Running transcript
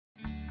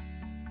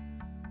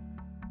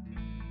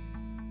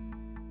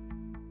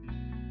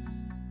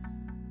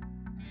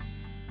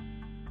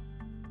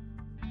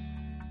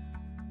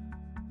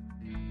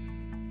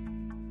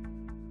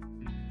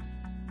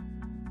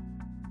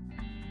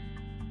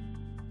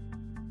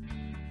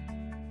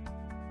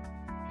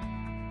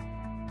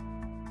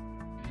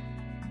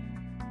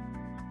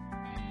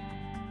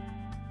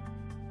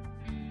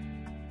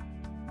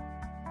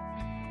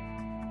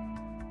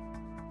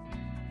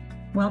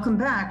Welcome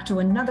back to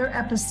another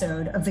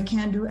episode of the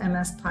Can Do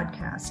MS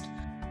podcast.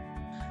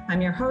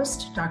 I'm your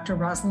host, Dr.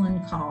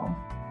 Rosalind Call.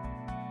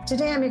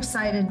 Today, I'm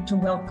excited to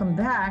welcome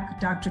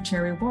back Dr.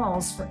 Terry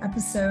Wahls for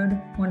episode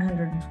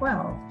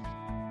 112.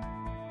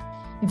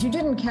 If you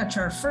didn't catch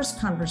our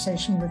first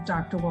conversation with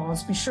Dr.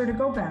 Wahls, be sure to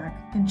go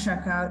back and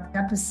check out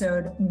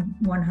episode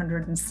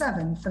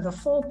 107 for the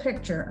full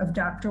picture of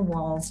Dr.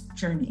 Wahls'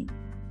 journey.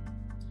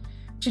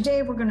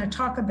 Today, we're going to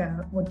talk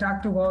about what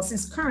Dr. Wahls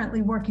is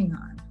currently working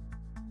on.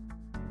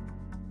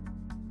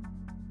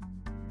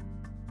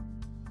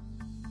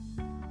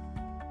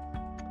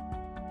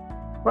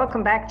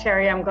 Welcome back,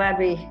 Terry. I'm glad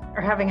we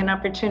are having an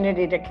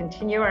opportunity to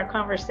continue our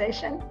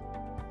conversation.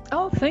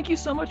 Oh, thank you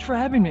so much for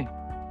having me.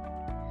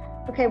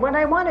 Okay, what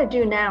I want to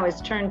do now is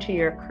turn to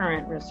your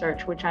current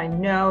research, which I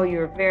know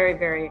you're very,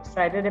 very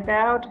excited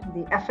about,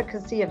 the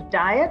efficacy of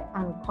diet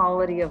on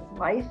quality of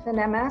life in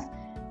MS.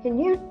 Can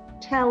you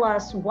tell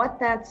us what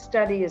that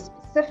study is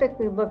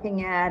specifically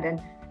looking at and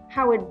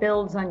how it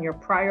builds on your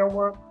prior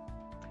work?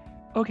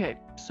 Okay,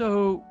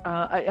 so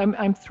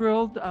I'm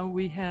thrilled.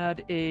 We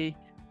had a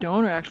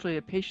donor, actually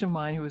a patient of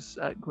mine who was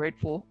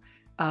grateful,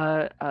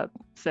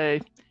 say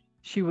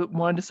she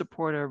wanted to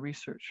support our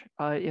research.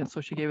 And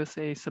so she gave us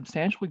a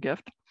substantial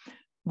gift,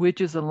 which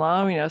is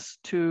allowing us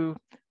to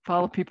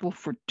follow people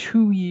for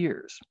 2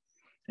 years,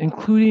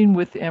 including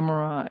with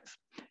MRIs.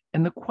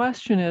 And the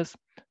question is,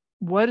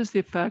 what is the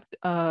effect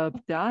of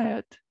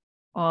diet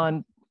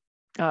on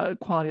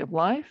quality of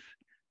life,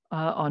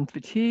 on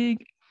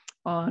fatigue,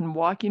 on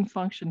walking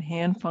function,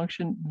 hand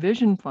function,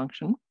 vision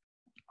function,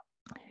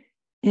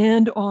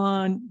 and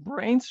on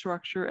brain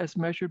structure as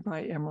measured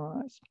by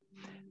MRIs.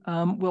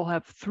 We'll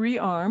have 3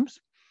 arms,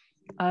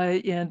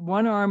 and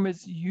one arm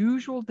is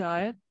usual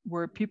diet,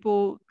 where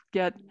people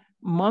get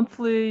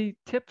monthly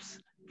tips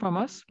from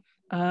us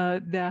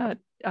that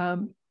are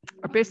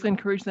basically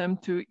encourage them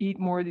to eat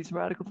more of these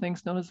radical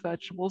things known as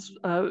vegetables,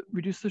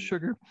 reduce the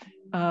sugar,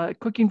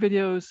 cooking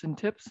videos and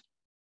tips.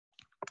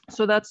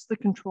 So that's the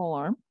control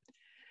arm.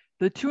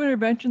 The 2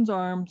 interventions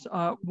arms,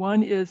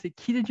 one is a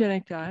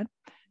ketogenic diet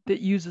that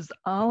uses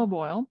olive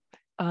oil,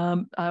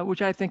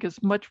 which I think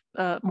is much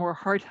more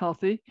heart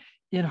healthy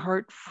and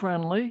heart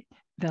friendly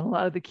than a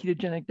lot of the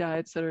ketogenic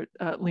diets that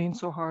are lean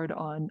so hard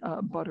on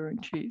butter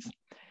and cheese.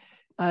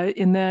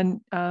 And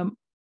then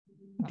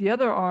the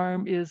other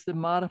arm is the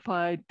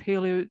modified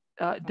paleo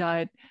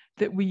diet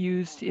that we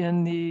used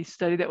in the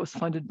study that was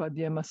funded by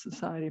the MS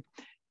Society.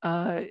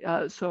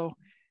 So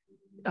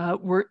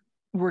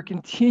we're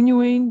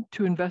continuing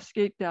to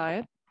investigate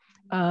diet,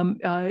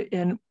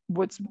 and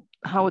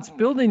how it's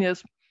building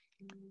is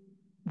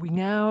we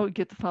now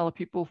get to follow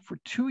people for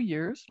 2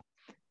 years,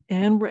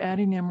 and we're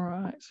adding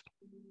MRIs.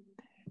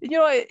 You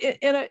know,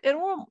 I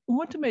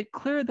want to make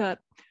clear that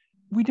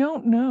we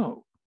don't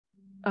know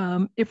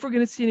if we're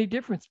going to see any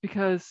difference,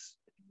 because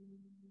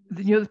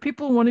the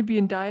people who want to be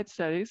in diet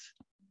studies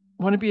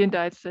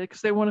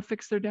because they want to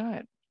fix their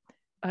diet,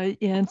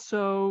 and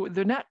so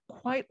they're not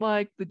quite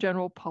like the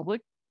general public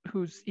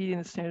who's eating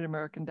the standard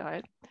American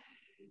diet.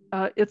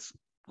 It's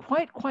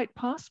quite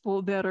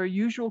possible that our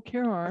usual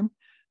care arm,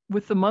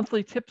 with the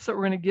monthly tips that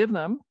we're going to give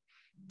them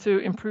to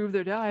improve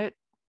their diet,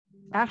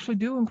 actually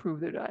do improve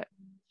their diet.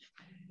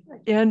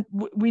 And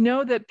we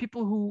know that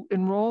people who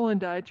enroll in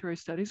dietary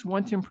studies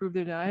want to improve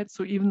their diet.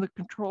 So even the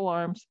control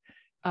arms,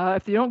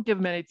 if they don't give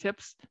them any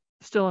tips,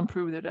 still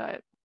improve their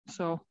diet.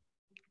 So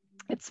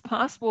it's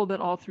possible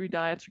that all 3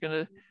 diets are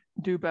going to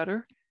do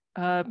better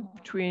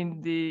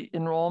between the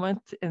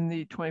enrollment and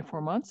the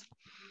 24 months.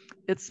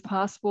 It's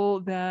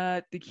possible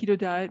that the keto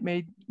diet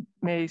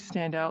may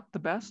stand out the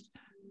best,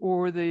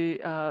 or the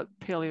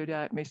paleo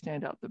diet may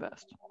stand out the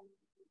best.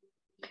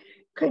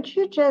 Could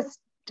you just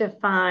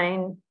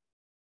define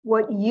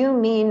what you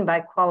mean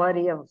by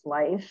quality of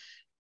life?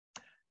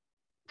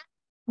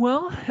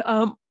 Well,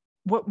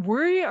 what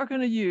we are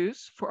going to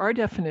use for our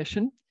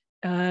definition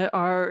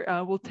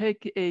we'll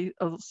take a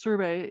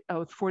survey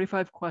with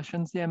 45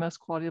 questions, the MS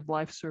Quality of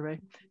Life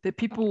survey, that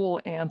people will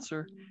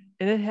answer.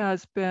 And it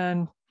has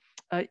been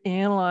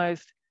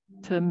analyzed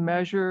to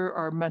measure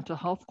our mental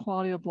health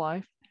quality of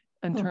life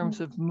in terms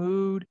of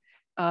mood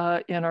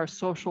and our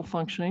social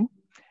functioning.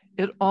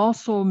 It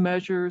also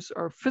measures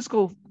our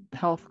physical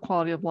health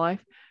quality of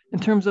life in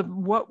terms of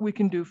what we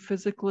can do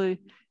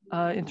physically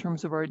in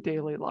terms of our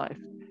daily life,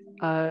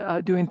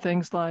 doing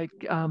things like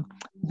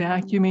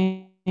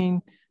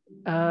vacuuming,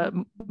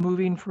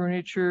 moving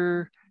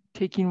furniture,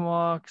 taking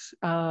walks,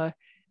 how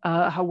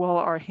well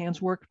our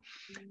hands work,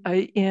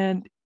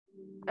 and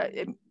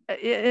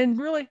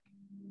really,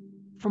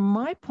 from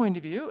my point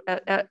of view,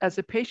 as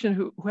a patient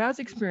who has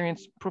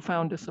experienced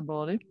profound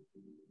disability,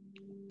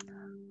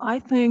 I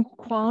think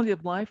quality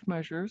of life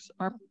measures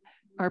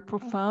are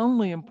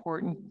profoundly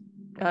important.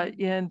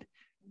 And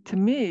to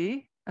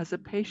me, as a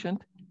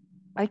patient,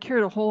 I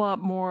cared a whole lot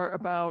more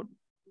about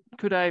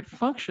could I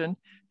function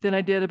than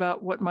I did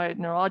about what my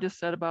neurologist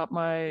said about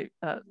my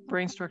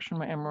brain structure and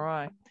my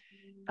MRI.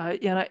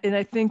 And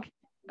I think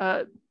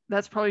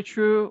that's probably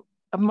true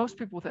of most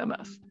people with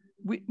MS.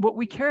 what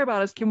we care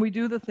about is, can we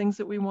do the things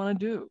that we want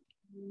to do?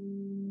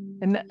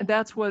 And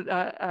that's what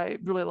I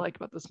really like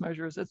about this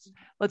measure, is it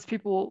lets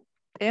people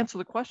answer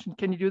the question,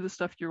 can you do the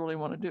stuff you really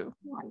want to do?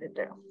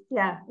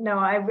 Yeah, no,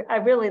 I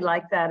really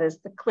like that as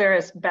the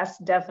clearest,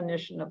 best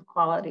definition of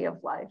quality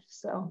of life.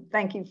 So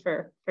thank you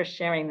for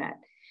sharing that.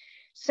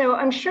 So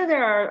I'm sure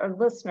there are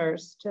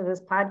listeners to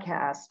this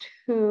podcast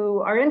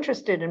who are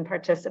interested in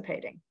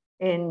participating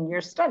in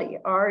your study.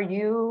 Are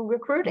you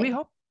recruiting? We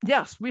hope.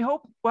 Yes, we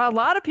hope. Well, a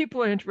lot of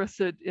people are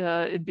interested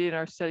in being in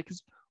our study,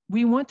 because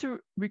we want to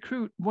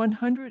recruit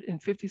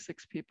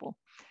 156 people.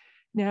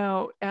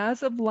 Now,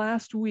 as of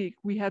last week,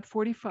 we had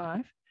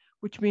 45,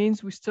 which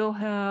means we still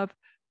have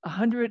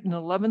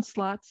 111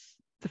 slots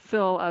to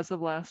fill as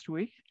of last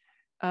week.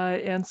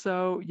 And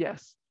so,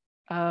 yes,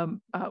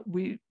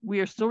 we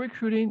are still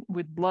recruiting.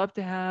 We'd love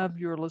to have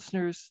your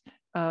listeners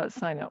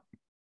sign up.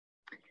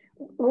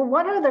 Well,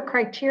 what are the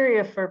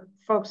criteria for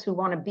folks who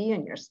want to be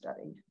in your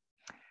study?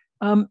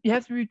 You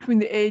have to be between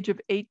the age of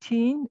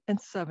 18 and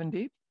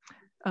 70.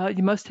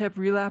 You must have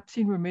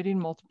relapsing remitting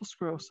multiple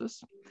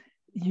sclerosis.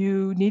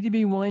 You need to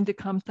be willing to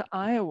come to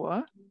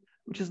Iowa,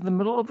 which is in the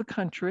middle of the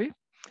country,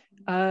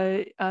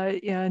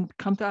 and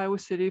come to Iowa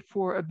City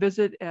for a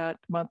visit at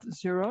month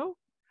 0,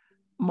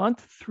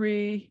 month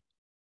 3,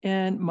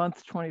 and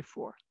month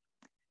 24.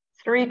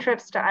 3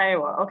 trips to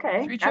Iowa.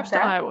 Okay. 3 trips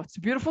to Iowa. It's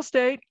a beautiful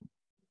state.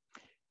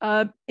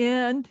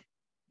 And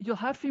you'll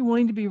have to be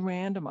willing to be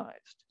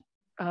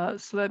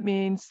randomized. So that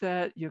means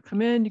that you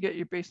come in, you get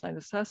your baseline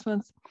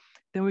assessments,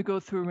 then we go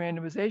through a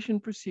randomization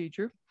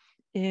procedure,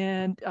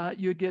 and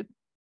you get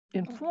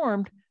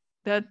informed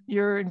that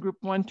you're in group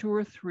 1, 2,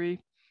 or 3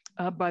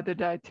 by the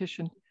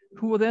dietitian,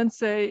 who will then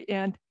say,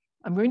 and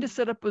I'm going to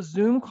set up a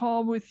Zoom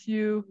call with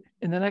you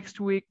in the next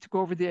week to go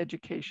over the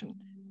education.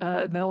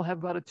 And they'll have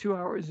about a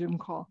 2-hour Zoom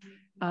call.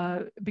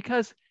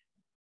 Because,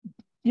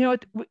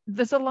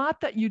 there's a lot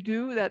that you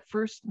do that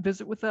first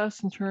visit with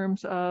us in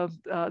terms of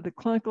the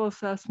clinical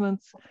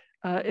assessments,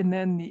 and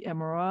then the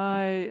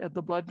MRI,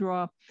 the blood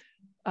draw.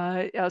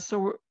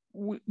 So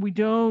we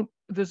don't,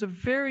 there's a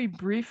very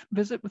brief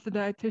visit with the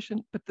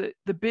dietitian, but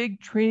the big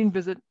training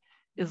visit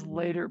is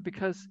later,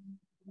 because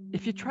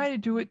if you try to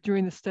do it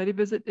during the study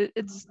visit,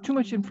 it's too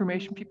much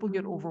information. People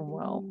get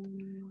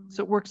overwhelmed.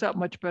 So it works out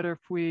much better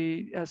if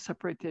we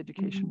separate the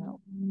education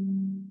out.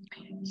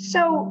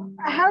 So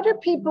how do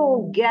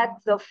people get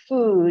the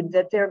food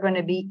that they're going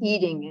to be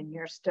eating in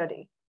your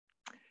study?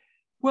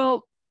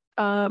 Well,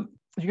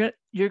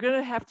 you're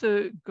gonna have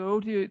to go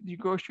to the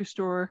grocery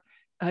store,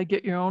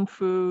 get your own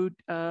food,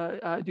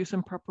 do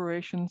some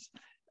preparations.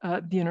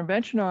 The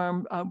intervention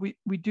arm,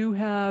 we do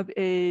have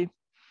a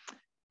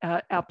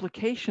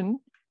application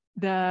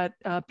that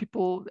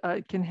people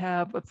can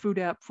have, a food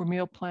app for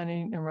meal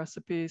planning and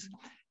recipes.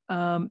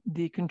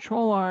 The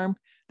control arm,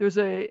 there's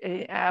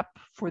a app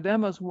for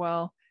them as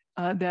well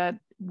that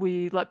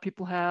we let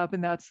people have,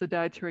 and that's the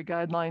Dietary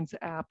Guidelines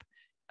app,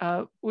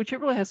 which it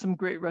really has some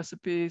great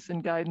recipes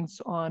and guidance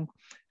on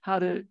how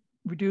to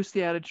reduce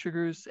the added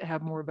sugars,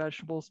 have more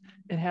vegetables,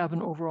 and have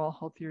an overall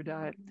healthier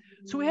diet.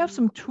 So we have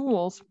some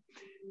tools.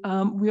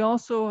 We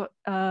also,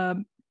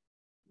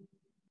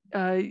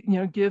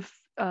 give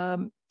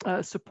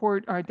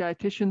support. Our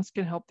dietitians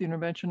can help the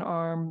intervention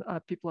arm.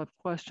 People have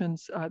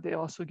questions. They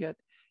also get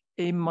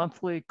a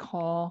monthly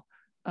call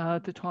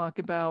to talk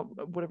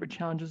about whatever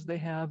challenges they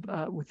have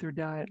with their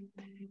diet.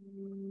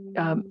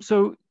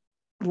 So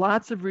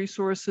lots of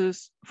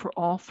resources for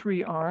all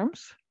 3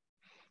 arms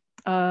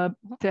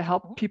to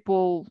help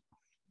people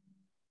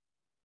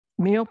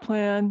meal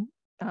plan,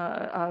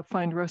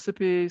 find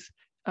recipes,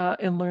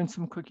 and learn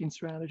some cooking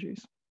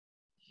strategies.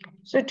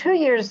 So 2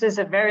 years is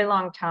a very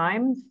long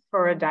time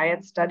for a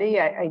diet study.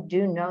 I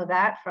do know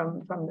that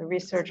from the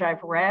research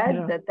I've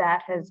read,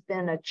 that has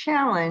been a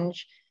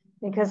challenge,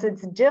 because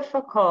it's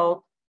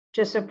difficult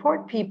to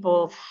support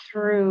people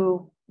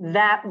through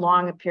that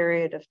long a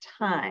period of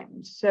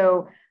time.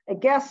 So I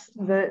guess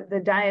the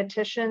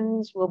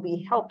dietitians will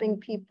be helping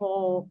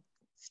people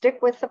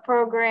stick with the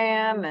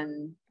program.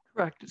 And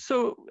correct.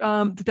 So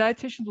the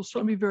dietitians will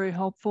certainly be very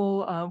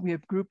helpful. We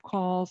have group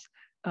calls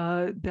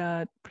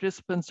that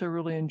participants are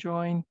really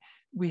enjoying.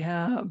 We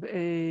have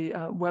a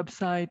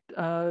website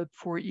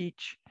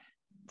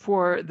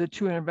for the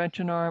 2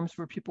 intervention arms,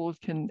 where people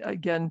can,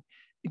 again,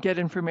 get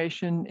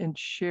information and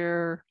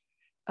share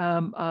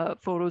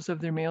photos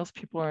of their meals.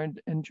 People are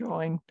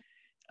enjoying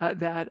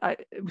that. I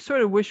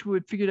sort of wish we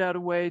would figured out a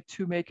way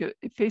to make a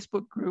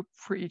Facebook group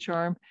for each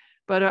arm,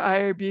 but our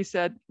IRB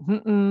said,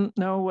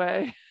 no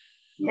way.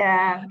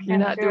 Yeah, you're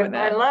not doing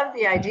that. I love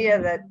the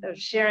idea of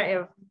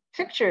sharing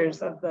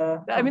pictures of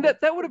the. I mean,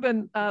 that would have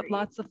been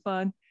lots of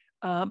fun,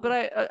 but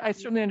I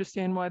certainly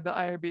understand why the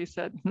IRB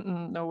said,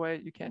 no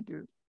way, you can't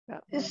do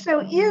that.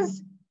 So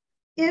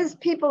is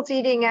people's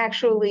eating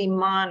actually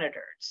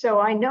monitored? So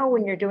I know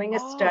when you're doing a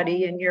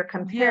study and you're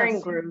comparing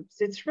groups,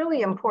 it's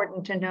really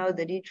important to know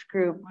that each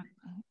group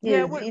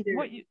is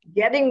either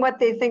getting what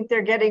they think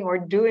they're getting or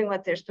doing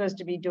what they're supposed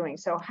to be doing.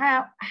 So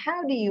how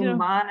do you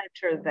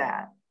monitor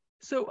that?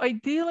 So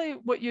ideally,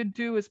 what you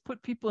do is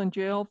put people in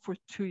jail for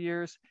 2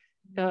 years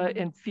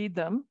and feed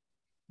them.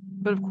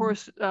 But of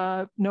course,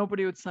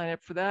 nobody would sign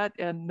up for that,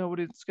 and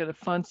nobody's going to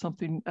fund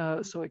something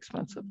so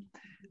expensive.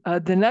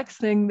 The next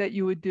thing that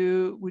you would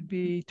do would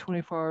be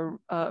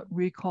 24-hour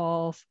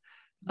recalls,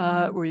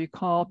 where you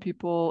call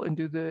people and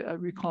do the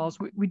recalls.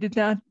 We did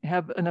not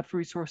have enough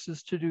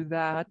resources to do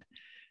that.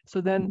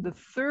 So then the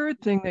third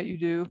thing that you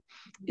do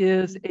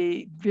is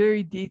a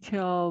very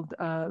detailed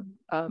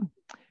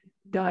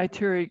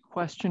dietary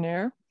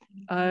questionnaire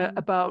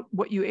about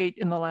what you ate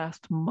in the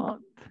last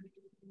month.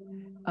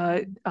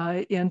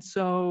 And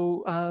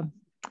so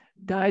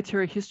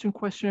dietary history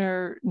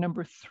questionnaire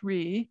number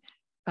 3,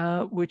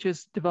 which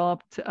is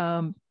developed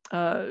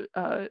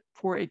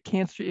for a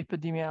cancer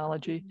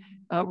epidemiology,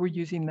 we're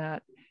using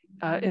that.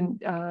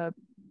 And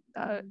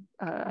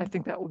I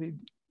think that will be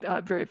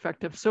very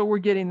effective. So we're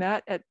getting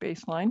that at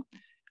baseline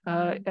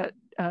at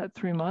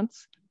 3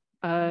 months,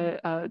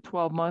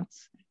 12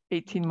 months,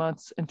 18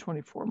 months, and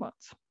 24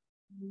 months.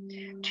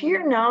 To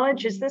your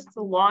knowledge, is this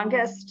the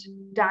longest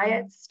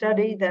diet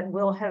study that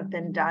will have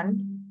been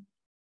done?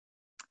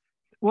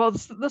 Well,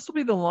 this will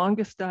be the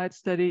longest diet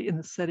study in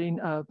the setting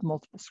of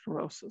multiple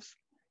sclerosis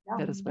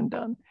that has been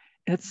done.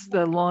 It's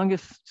the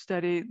longest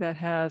study that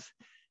has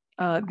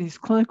these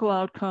clinical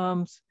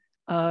outcomes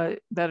that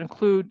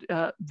include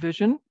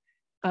vision,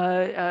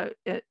 and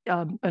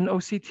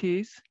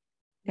OCTs,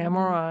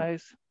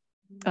 MRIs,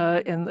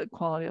 and the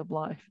quality of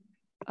life.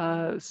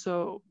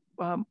 So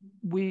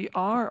we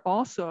are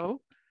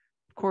also,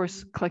 of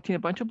course, collecting a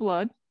bunch of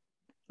blood,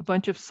 a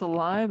bunch of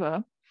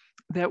saliva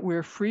that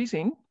we're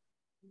freezing,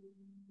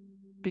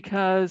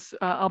 because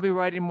I'll be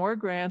writing more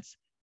grants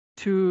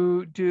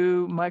to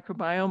do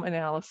microbiome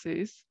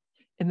analyses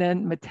and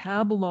then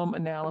metabolome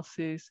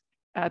analyses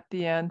at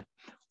the end.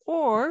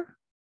 Or,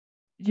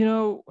 you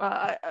know,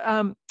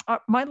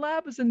 my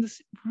lab is in this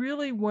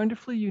really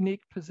wonderfully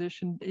unique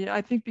position.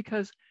 I think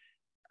because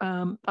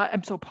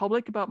I'm so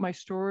public about my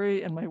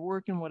story and my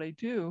work and what I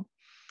do,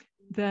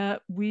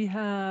 that we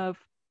have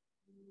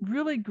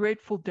really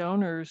grateful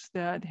donors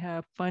that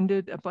have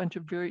funded a bunch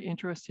of very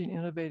interesting,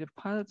 innovative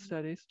pilot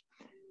studies.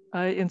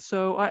 And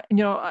so,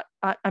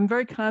 I'm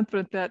very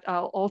confident that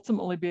I'll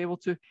ultimately be able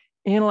to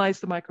analyze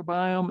the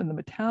microbiome and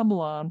the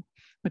metabolome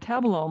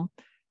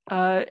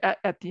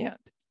at the end.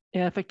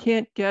 And if I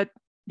can't get,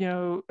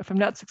 if I'm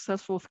not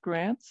successful with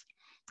grants,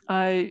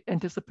 I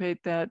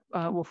anticipate that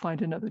we'll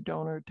find another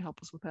donor to help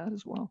us with that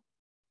as well.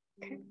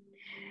 Okay.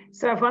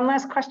 So I have one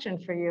last question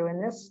for you,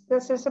 and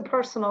this is a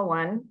personal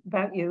one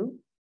about you,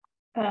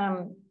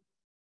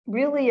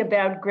 really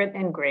about grit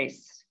and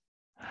grace.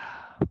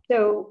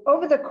 So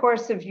over the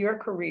course of your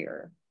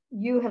career,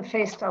 you have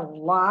faced a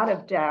lot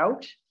of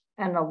doubt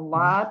and a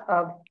lot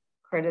of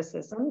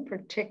criticism,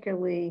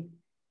 particularly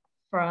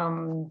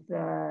from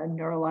the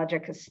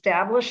neurologic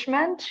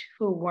establishment,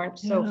 who weren't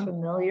so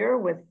familiar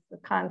with the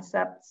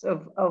concepts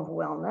of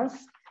wellness.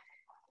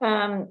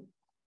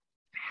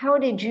 How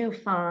did you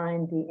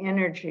find the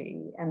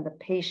energy and the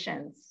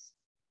patience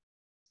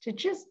to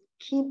just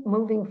keep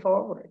moving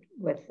forward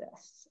with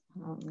this?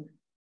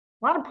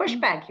 A lot of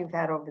pushback you've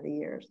had over the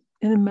years.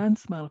 An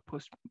immense amount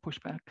of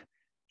pushback.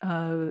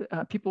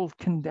 People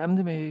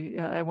condemned me.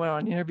 I went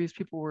on interviews.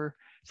 People were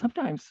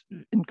sometimes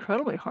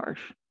incredibly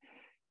harsh.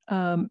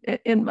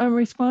 And my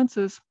response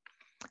is,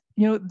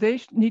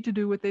 they need to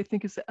do what they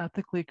think is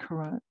ethically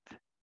correct.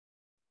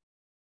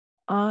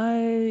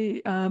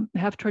 I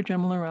have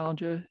trigeminal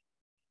neuralgia,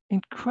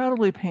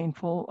 incredibly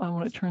painful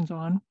when it turns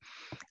on.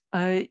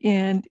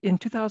 And in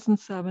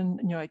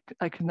 2007,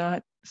 I could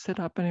not sit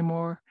up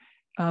anymore.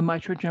 My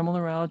trigeminal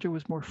neuralgia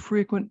was more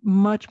frequent,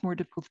 much more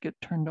difficult to get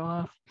turned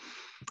off.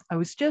 I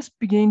was just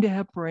beginning to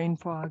have brain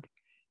fog.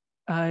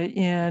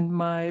 And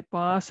my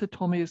boss had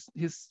told me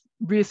he's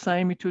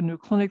reassigned me to a new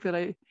clinic that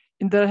I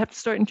have to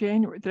start in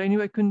January, that I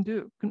knew I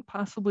couldn't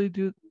possibly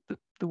do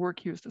the work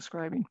he was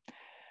describing.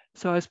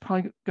 So I was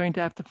probably going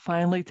to have to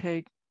finally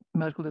take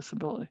medical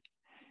disability.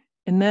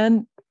 And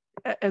then,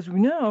 as we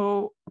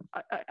know,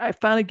 I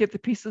finally get the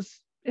pieces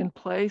in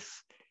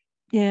place,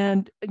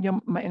 and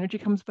my energy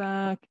comes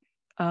back.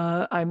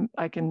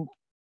 I can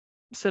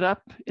sit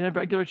up in a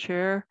regular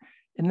chair,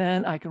 and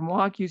then I can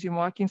walk using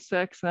walking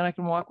sticks, and then I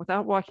can walk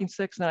without walking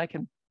sticks, and then I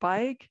can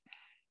bike.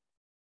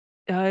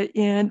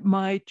 And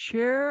my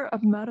chair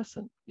of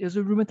medicine is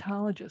a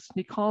rheumatologist. And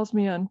he calls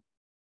me in.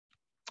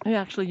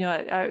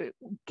 I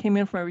came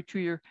in for every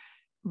 2-year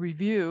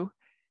review,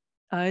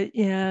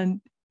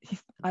 and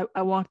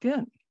I walked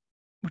in,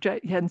 which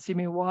he hadn't seen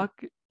me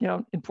walk,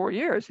 in 4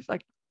 years. He's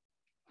like,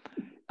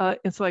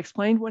 and so I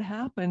explained what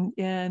happened,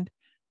 and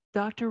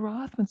Dr.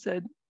 Rothman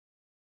said,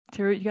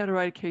 "Terry, you got to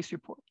write a case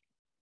report."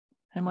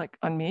 I'm like,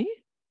 "On me?"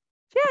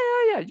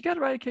 Yeah, you got to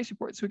write a case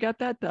report. So we got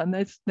that done.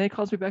 Then he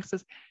calls me back and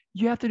says,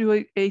 "You have to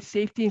do a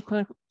safety and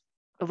clinical,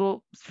 a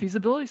little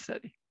feasibility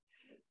study."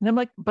 And I'm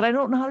like, "But I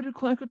don't know how to do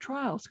clinical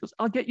trials." He goes,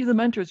 "I'll get you the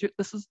mentors.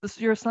 This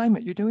is your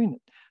assignment. You're doing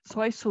it."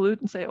 So I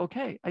salute and say,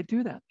 "Okay, I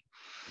do that."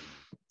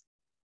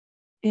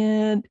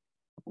 And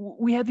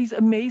we had these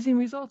amazing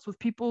results with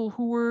people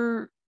who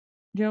were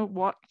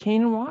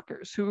cane and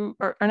walkers who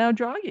are now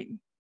jogging.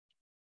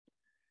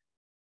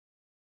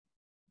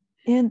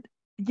 And,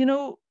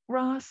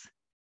 Ross,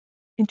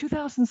 in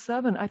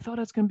 2007, I thought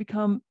I was going to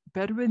become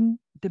bedridden,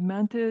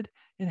 demented,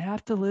 and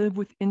have to live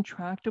with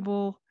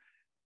intractable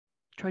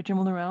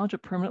trigeminal neuralgia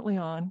permanently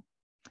on.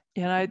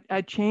 And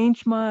I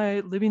changed my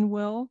living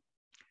will.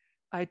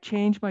 I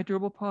changed my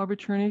durable power of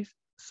attorney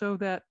so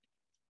that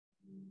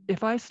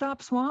if I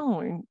stop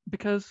swallowing,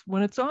 because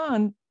when it's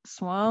on,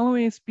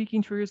 swallowing and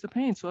speaking triggers the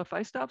pain. So if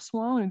I stop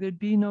swallowing, there'd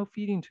be no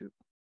feeding tube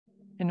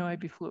and no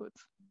IV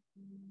fluids.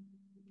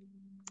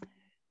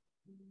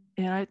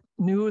 And I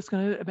knew it was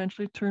going to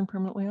eventually turn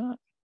permanently on.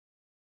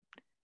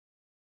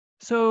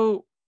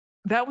 So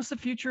that was the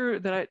future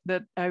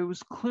that I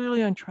was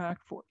clearly on track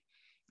for.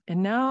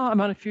 And now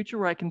I'm on a future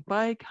where I can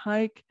bike,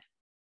 hike,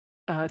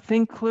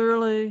 think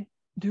clearly,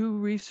 do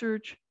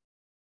research.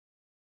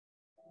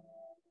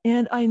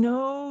 And I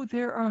know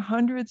there are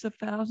hundreds of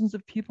thousands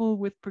of people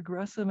with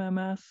progressive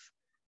MS.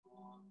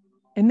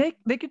 And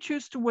they could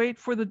choose to wait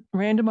for the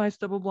randomized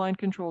double-blind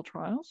control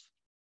trials,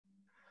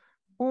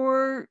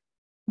 or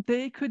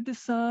they could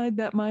decide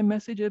that my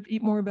message of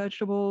eat more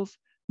vegetables,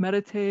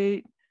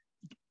 meditate,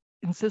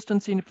 insist on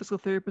seeing a physical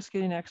therapist,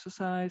 getting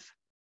exercise,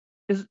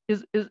 is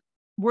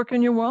work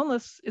on your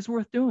wellness is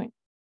worth doing.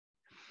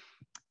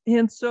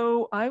 And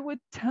so I would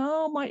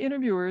tell my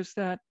interviewers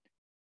that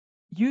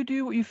you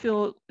do what you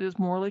feel is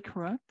morally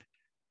correct.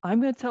 I'm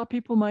going to tell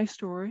people my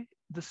story,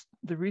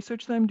 the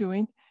research that I'm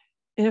doing.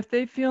 And if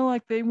they feel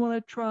like they want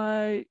to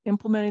try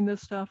implementing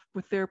this stuff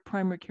with their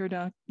primary care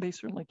doc, they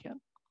certainly can.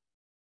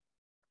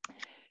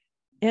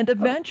 And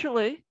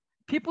eventually,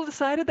 people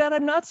decided that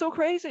I'm not so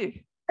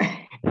crazy.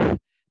 And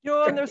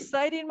they're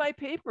citing my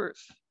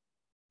papers.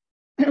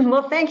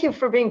 Well, thank you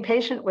for being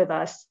patient with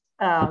us.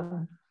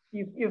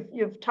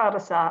 You've taught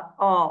us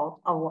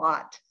all a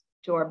lot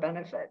to our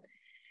benefit.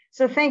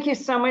 So thank you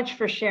so much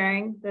for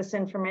sharing this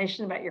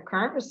information about your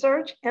current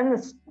research and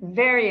this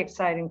very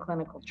exciting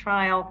clinical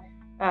trial.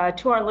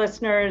 To our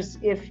listeners,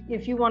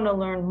 if you want to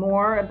learn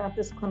more about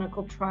this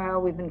clinical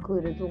trial, we've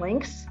included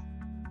links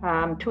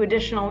to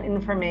additional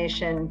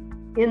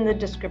information in the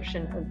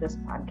description of this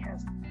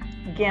podcast.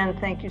 Again,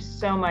 thank you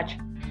so much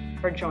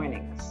for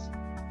joining us.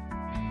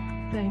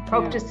 Thank you.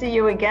 Hope to see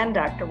you again,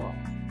 Dr. Walls.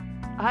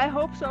 I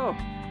hope so.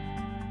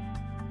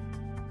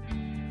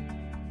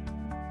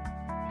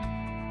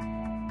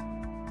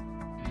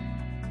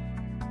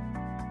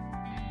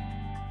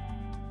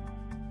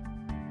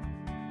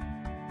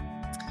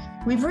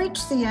 We've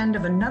reached the end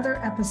of another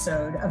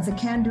episode of the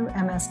Can Do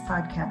MS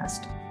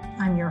podcast.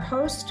 I'm your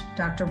host,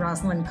 Dr.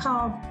 Rosalind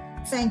Kalb.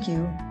 Thank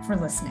you for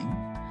listening.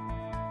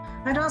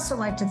 I'd also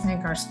like to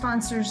thank our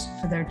sponsors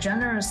for their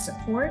generous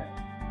support.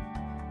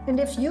 And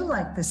if you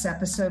like this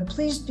episode,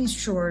 please be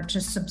sure to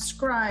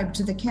subscribe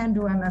to the Can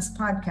Do MS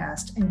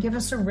podcast and give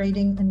us a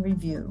rating and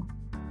review.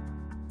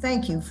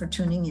 Thank you for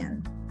tuning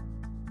in.